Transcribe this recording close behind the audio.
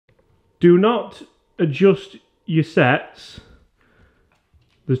Do not adjust your sets.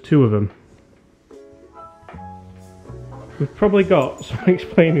 There's 2 of them. We've probably got some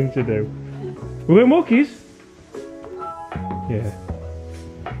explaining to do. We're going walkies? Yeah.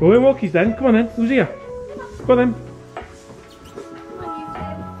 We're going walkies then. Come on then. Who's here? Go on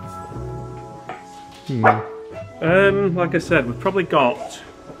then. Like I said, we've probably got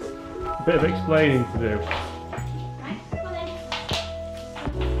a bit of explaining to do.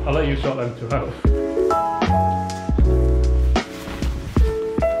 I'll let you sort them 2 out.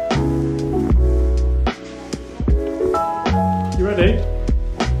 You ready?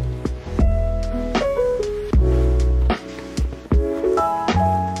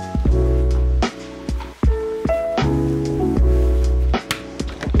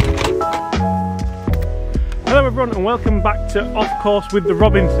 Hello everyone and welcome back to Off Course with the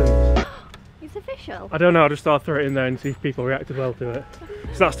Robinsons. It's official? I don't know, I just thought I'd throw it in there and see if people reacted well to it.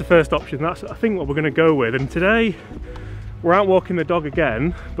 So that's the first option, that's I think what we're going to go with. And today we're out walking the dog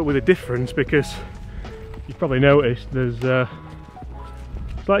again, but with a difference, because you've probably noticed there's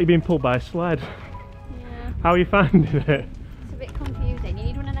it's like you're being pulled by a sled. Yeah. How are you finding it? It's a bit confusing. You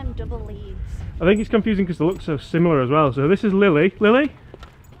need one of them double leads. I think it's confusing because they look so similar as well. So this is Lily. Lily?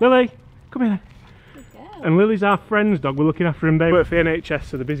 Lily? Come here. And Lily's our friend's dog. We're looking after him. They work for the NHS,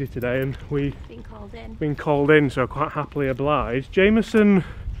 so they're busy today, and we've been called in, so quite happily obliged. Jameson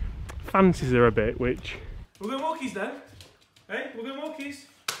fancies her a bit, which... We're going walkies then. Hey, we're going walkies.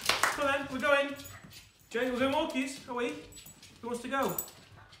 Come on then, we're going. Jay, we're going walkies, are we? Who wants to go?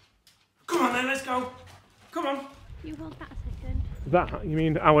 Come on then, let's go. Come on. You hold that a second. That, you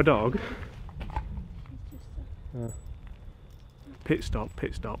mean our dog? It's just Pit stop,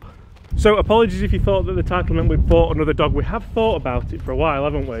 pit stop. So apologies if you thought that the title meant we'd bought another dog. We have thought about it for a while,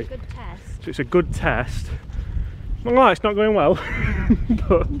 haven't we? It's a good test. So it's a good test. Well, it's not going well,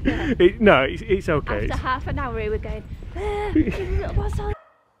 but no, it's okay. After half an hour we were going, give me a little more solid.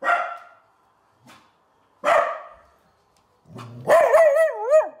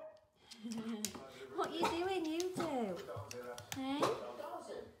 What are you doing, you two? Hey?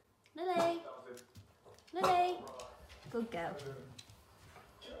 Lily? Lily? Good girl.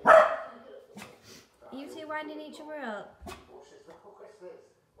 You two winding each other up.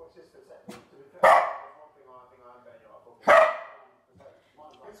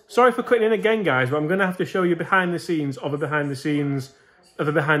 Sorry for cutting in again, guys, but I'm going to have to show you behind the scenes of a behind the scenes of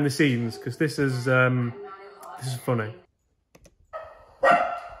a behind the scenes, because this is funny.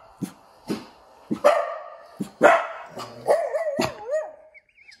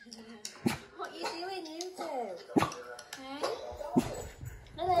 What are you doing, you two? Hey?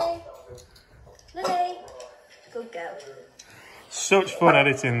 Lily? Lily? Good girl. Such fun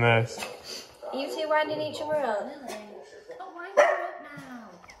editing this. You two winding each other up? Lily? Stop winding her up now.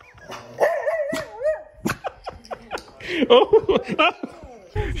 Oh,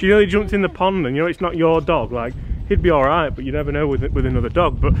 she nearly jumped in the pond, and you know it's not your dog. Like, he'd be all right, but you never know with another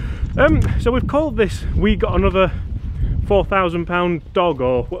dog. But so we've called this. We got another £4,000 dog,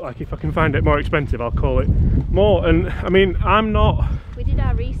 or like if I can find it more expensive, I'll call it more. And I mean, I'm not. We did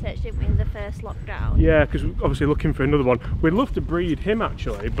our research, didn't we, in the first lockdown? Yeah, because we're obviously looking for another one. We'd love to breed him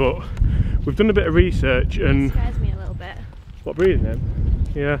actually, but we've done a bit of research and. It scares me a little bit. What, breeding him?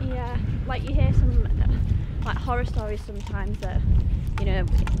 Yeah. Yeah, like you hear some like horror stories sometimes that, you know,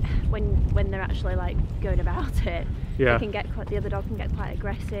 when they're actually like going about it, yeah, they can get quite, the other dog can get quite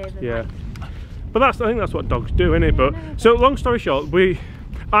aggressive. And yeah. Like, but I think that's what dogs do, isn't it? But so long story short,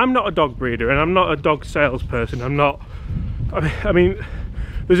 I'm not a dog breeder and I'm not a dog salesperson. I'm not. I mean,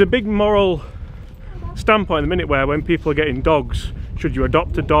 there's a big moral standpoint in the minute where when people are getting dogs, should you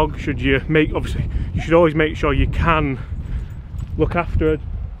adopt a dog? Should you obviously you should always make sure you can look after it.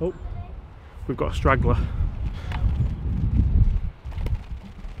 Oh, we've got a straggler.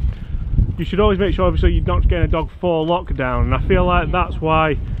 You should always make sure obviously you're not getting a dog for lockdown, and I feel like that's why.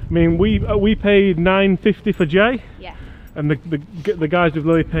 I mean, we paid $9.50 for Jay, yeah, and the guys with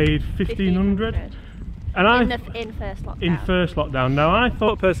Lily paid $1,500. And in first lockdown. In first lockdown. Now I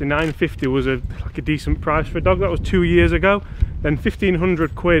thought personally $9.50 was like a decent price for a dog. That was 2 years ago. Then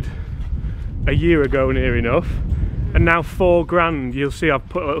 1,500 quid a year ago, near enough. And now £4,000. You'll see I've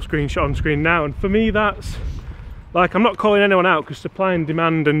put a little screenshot on screen now. And for me, that's like, I'm not calling anyone out because supply and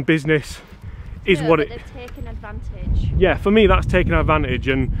demand and business is what it. They've taken advantage. Yeah, for me that's taken advantage,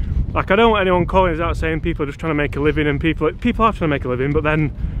 and like I don't want anyone calling us out saying people are just trying to make a living, and people are trying to make a living, but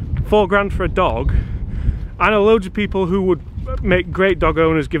then £4,000 for a dog. I know loads of people who would make great dog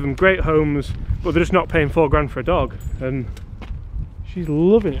owners, give them great homes, but they're just not paying £4,000 for a dog. And she's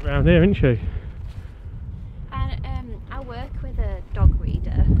loving it around here, isn't she? And I work with a dog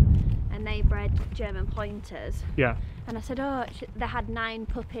breeder, and bred German pointers. Yeah. And I said, oh, they had 9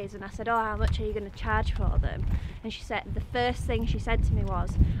 puppies, and I said, oh, how much are you going to charge for them? And she said, the first thing she said to me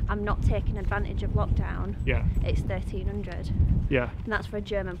was, I'm not taking advantage of lockdown. Yeah. It's 1,300. Yeah. And that's for a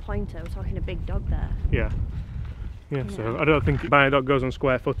German pointer. We're talking a big dog there. Yeah. Yeah, so I don't think buying a dog goes on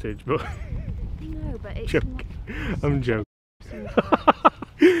square footage, but... No, but it's joking. I'm joking.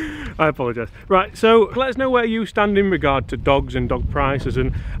 I apologise. Right, so let us know where you stand in regard to dogs and dog prices.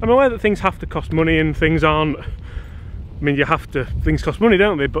 And I'm aware that things have to cost money and things aren't... I mean, things cost money,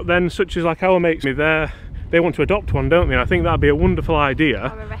 don't they? But then, such as like our mates, they want to adopt one, don't they? And I think that'd be a wonderful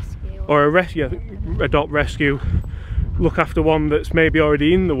idea. Or a rescue. Or a rescue, I think, adopt, rescue, look after one that's maybe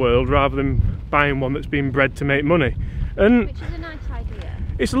already in the world rather than buying one that's been bred to make money. And which is a nice idea.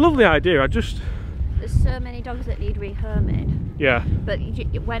 It's a lovely idea. There's so many dogs that need rehoming. Yeah. But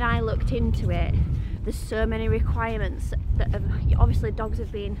when I looked into it, there's so many requirements that obviously dogs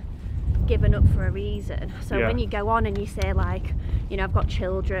have been given up for a reason. So when you go on and you say like, you know, I've got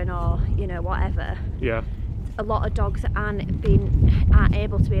children or, you know, whatever. Yeah. A lot of dogs aren't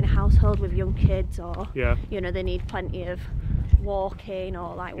able to be in a household with young kids, or you know, they need plenty of walking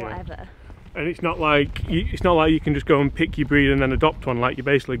or like whatever. And it's not like you can just go and pick your breed and then adopt one. Like, you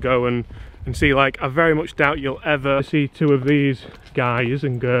basically go and see, like, I very much doubt you'll ever see 2 of these guys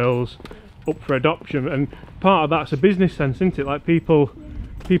and girls up for adoption. And part of that's a business sense, isn't it? Like, people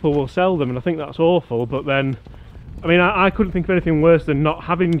will sell them, and I think that's awful. But then, I mean, I couldn't think of anything worse than not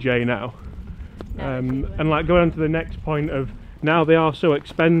having Jay now. And like, going on to the next point of, now they are so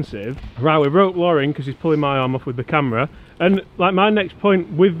expensive. Right, we wrote Lauren because he's pulling my arm off with the camera. And like, my next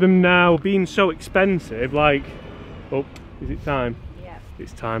point with them now being so expensive, like, oh, is it time? Yeah.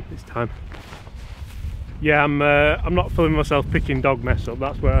 It's time. Yeah, I'm not filming myself picking dog mess up.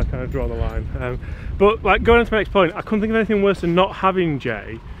 That's where I kind of draw the line. But like, going on to my next point, I couldn't think of anything worse than not having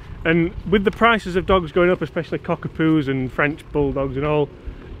Jay. And with the prices of dogs going up, especially Cockapoo's and French bulldogs and all,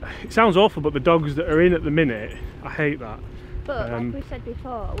 it sounds awful, but the dogs that are in at the minute, I hate that. But like we said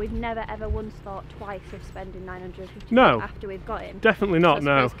before, we've never ever once thought twice of spending 950 after we've got him. Definitely not,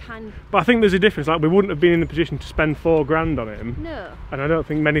 no. But I think there's a difference. Like, we wouldn't have been in the position to spend £4 grand on him. No. And I don't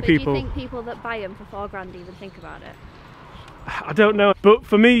think many people... do you think people that buy him for £4 grand even think about it? I don't know. But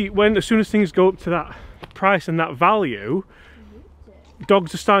for me, as soon as things go up to that price and that value,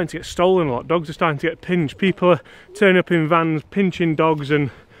 dogs are starting to get stolen a lot. Dogs are starting to get pinched. People are turning up in vans, pinching dogs, and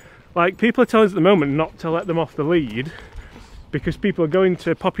like, people are telling us at the moment not to let them off the lead, because people are going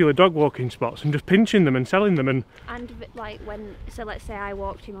to popular dog walking spots and just pinching them and selling them. And like, so let's say I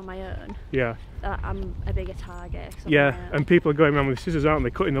walked him on my own. Yeah. I'm a bigger target. Yeah, and people are going around with scissors, aren't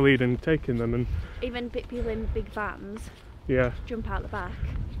they, cutting the lead and taking them. And even people in big vans. Yeah. Jump out the back.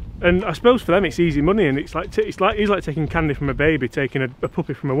 And I suppose for them it's easy money, and it's like he's like taking candy from a baby, taking a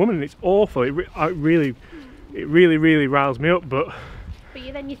puppy from a woman, and it's awful. It really riles me up. But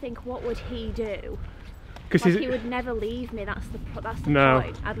then you think, what would he do? Because he would never leave me. That's the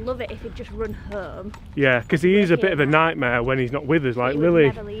point. I'd love it if he'd just run home. Yeah, because he is a bit of a nightmare when he's not with us. Like, Lily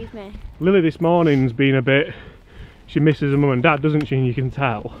would never leave me. Lily this morning's been a bit. She misses her mum and dad, doesn't she? And you can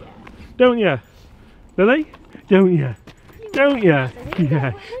tell, don't you, Lily? Don't you? Don't you?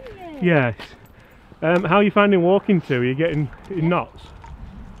 Yes. Yes. How are you finding walking to? Are you getting in knots?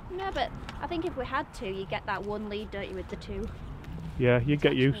 No, but I think if we had to, you get that one lead, don't you, with the 2? Yeah, you'd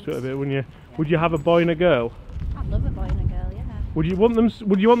get used to it a bit, wouldn't you? Would you have a boy and a girl? I'd love a boy and a girl, yeah. Would you want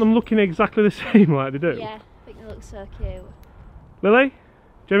them looking exactly the same like they do? Yeah, I think they look so cute. Lily?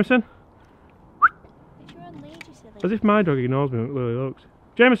 Jameson? It's your own lead, you silly. As if my dog ignores me when Lily looks.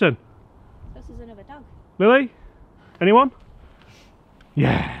 Jameson? This is another dog. Lily? Anyone?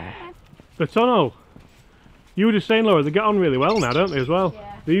 Yeah. The tunnel. You were just saying, Laura, they get on really well now, don't they, as well?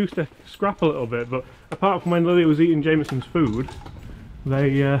 Yeah. They used to scrap a little bit, but apart from when Lily was eating Jameson's food,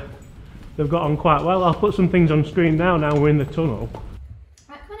 they've got on quite well. I'll put some things on screen now we're in the tunnel.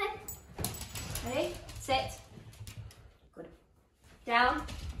 Right, come on in. Ready? Sit. Good. Down.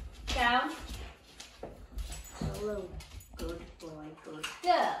 Down. Hello. Good boy. Good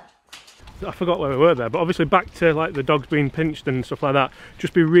girl. I forgot where we were there, but obviously back to like the dogs being pinched and stuff like that.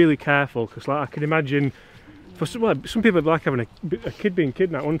 Just be really careful, because like, I can imagine for some people it'd be like having a kid being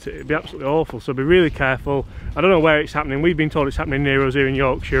kidnapped, wouldn't it? It'd be absolutely awful. So be really careful. I don't know where it's happening. We've been told it's happening near us here in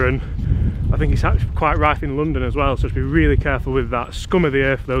Yorkshire, and I think it's actually quite rife in London as well. So just be really careful with that. Scum of the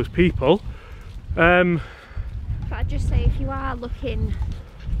earth, those people. But I'd just say, if you are looking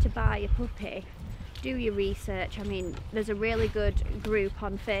to buy a puppy, do your research. I mean, there's a really good group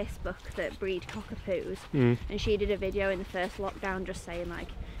on Facebook that breed Cockapoo's, and she did a video in the first lockdown just saying like,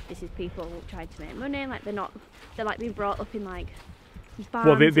 this is people trying to make money, like they're like being brought up in like barns.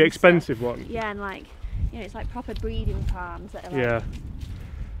 Well, the and expensive stuff. one. Yeah, and like, you know, it's like proper breeding farms that are like,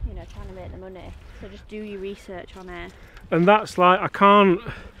 you know, trying to make the money. So just do your research on it. And that's like, I can't...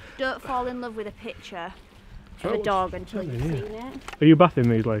 Don't fall in love with a picture of a dog until you've seen it. Are you bathing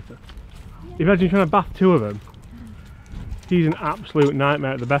these later? Yeah. Imagine trying to bath 2 of them. He's an absolute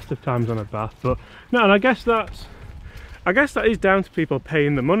nightmare at the best of times on a bath. But no, and I guess that is down to people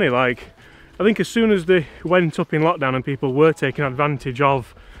paying the money. Like, I think as soon as they went up in lockdown and people were taking advantage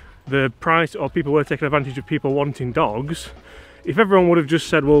of the price, or people were taking advantage of people wanting dogs, if everyone would have just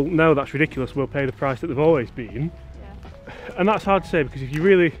said, well, no, that's ridiculous, we'll pay the price that they've always been. Yeah. And that's hard to say, because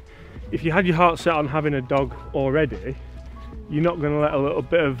if you had your heart set on having a dog already, you're not going to let a little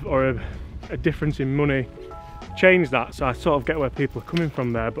bit of, or a difference in money change that. So I sort of get where people are coming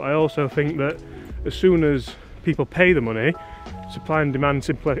from there, but I also think that as soon as people pay the money, supply and demand,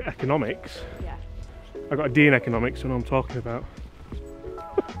 simple economics. Yeah. I got a D in economics, so I know what I'm talking about.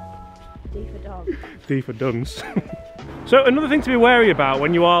 D for dog. D for duns. So another thing to be wary about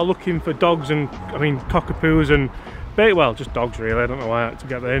when you are looking for dogs, and I mean Cockapoos and well, just dogs really, I don't know why I had to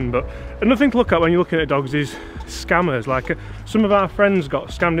get that in, but another thing to look at when you're looking at dogs is scammers. Like some of our friends got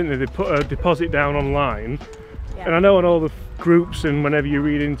scammed, didn't they? They put a deposit down online. Yeah. And I know on all the groups and whenever you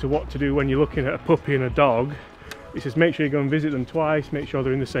read into what to do when you're looking at a puppy and a dog, it says make sure you go and visit them twice, make sure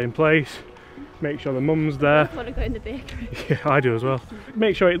they're in the same place, make sure the mum's there. I want to go in the bakery. Yeah, I do as well.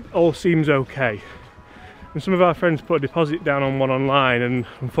 Make sure it all seems okay. And some of our friends put a deposit down on one online, and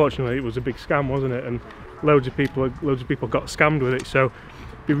unfortunately it was a big scam, wasn't it? And loads of people got scammed with it. So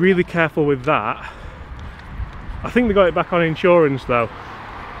be really careful with that. I think they got it back on insurance though.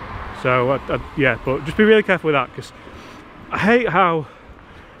 So yeah, but just be really careful with that, because I hate how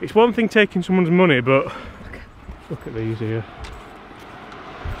it's one thing taking someone's money, but look at these here.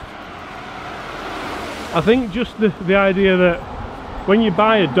 I think just the idea that when you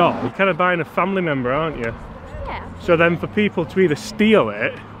buy a dog, you're kind of buying a family member, aren't you? Yeah. So then for people to either steal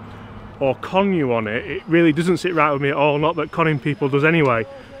it or con you on it, it really doesn't sit right with me at all. Not that conning people does anyway.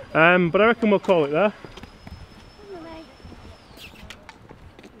 But I reckon we'll call it there.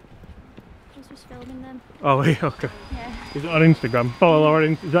 Just filming them. Oh, yeah, okay. Yeah. Is it on Instagram? Follow her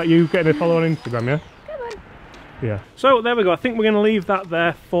on, is that you getting a follow on Instagram, yeah? Come on. Yeah. So there we go. I think we're going to leave that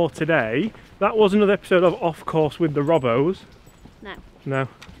there for today. That was another episode of Off Course with the Robbos. No. No.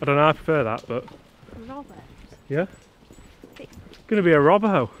 I don't know, I prefer that, but... Robbos? Yeah. It's going to be a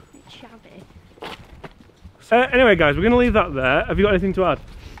Robbo. It's shabby. Anyway guys, we're going to leave that there. Have you got anything to add?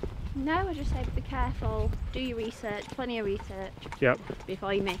 No, I just say be careful, do your research, plenty of research. Yep.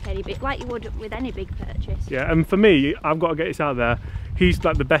 Before you make any big, like you would with any big purchase. Yeah, and for me, I've got to get this out there. He's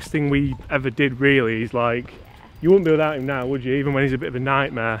like the best thing we ever did, really. He's like, you wouldn't be without him now, would you? Even when he's a bit of a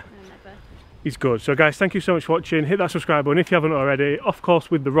nightmare. He's good. So guys, thank you so much for watching. Hit that subscribe button if you haven't already. Off Course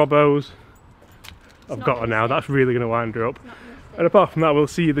with the Robbos. I've got her now. That's really going to wind her up. And apart from that, we'll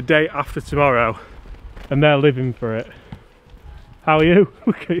see you the day after tomorrow. And they're living for it. How are you?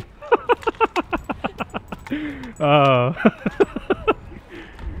 Okay. Oh.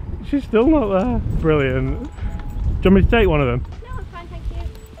 She's still not there. Brilliant. Do you want me to take one of them? No, I'm fine, thank you.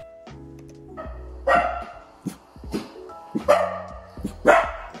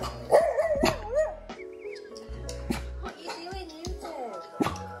 What are you doing, you two?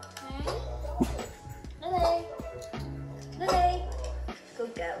 Hey? Lily?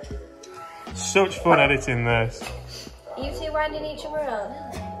 Good girl. Such fun editing this. Are you two winding each other up?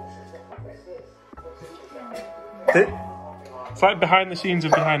 It's like behind the scenes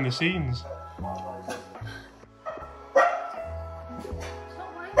of behind the scenes. Stop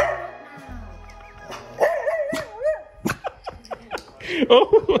winding her up now.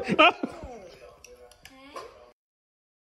 Oh!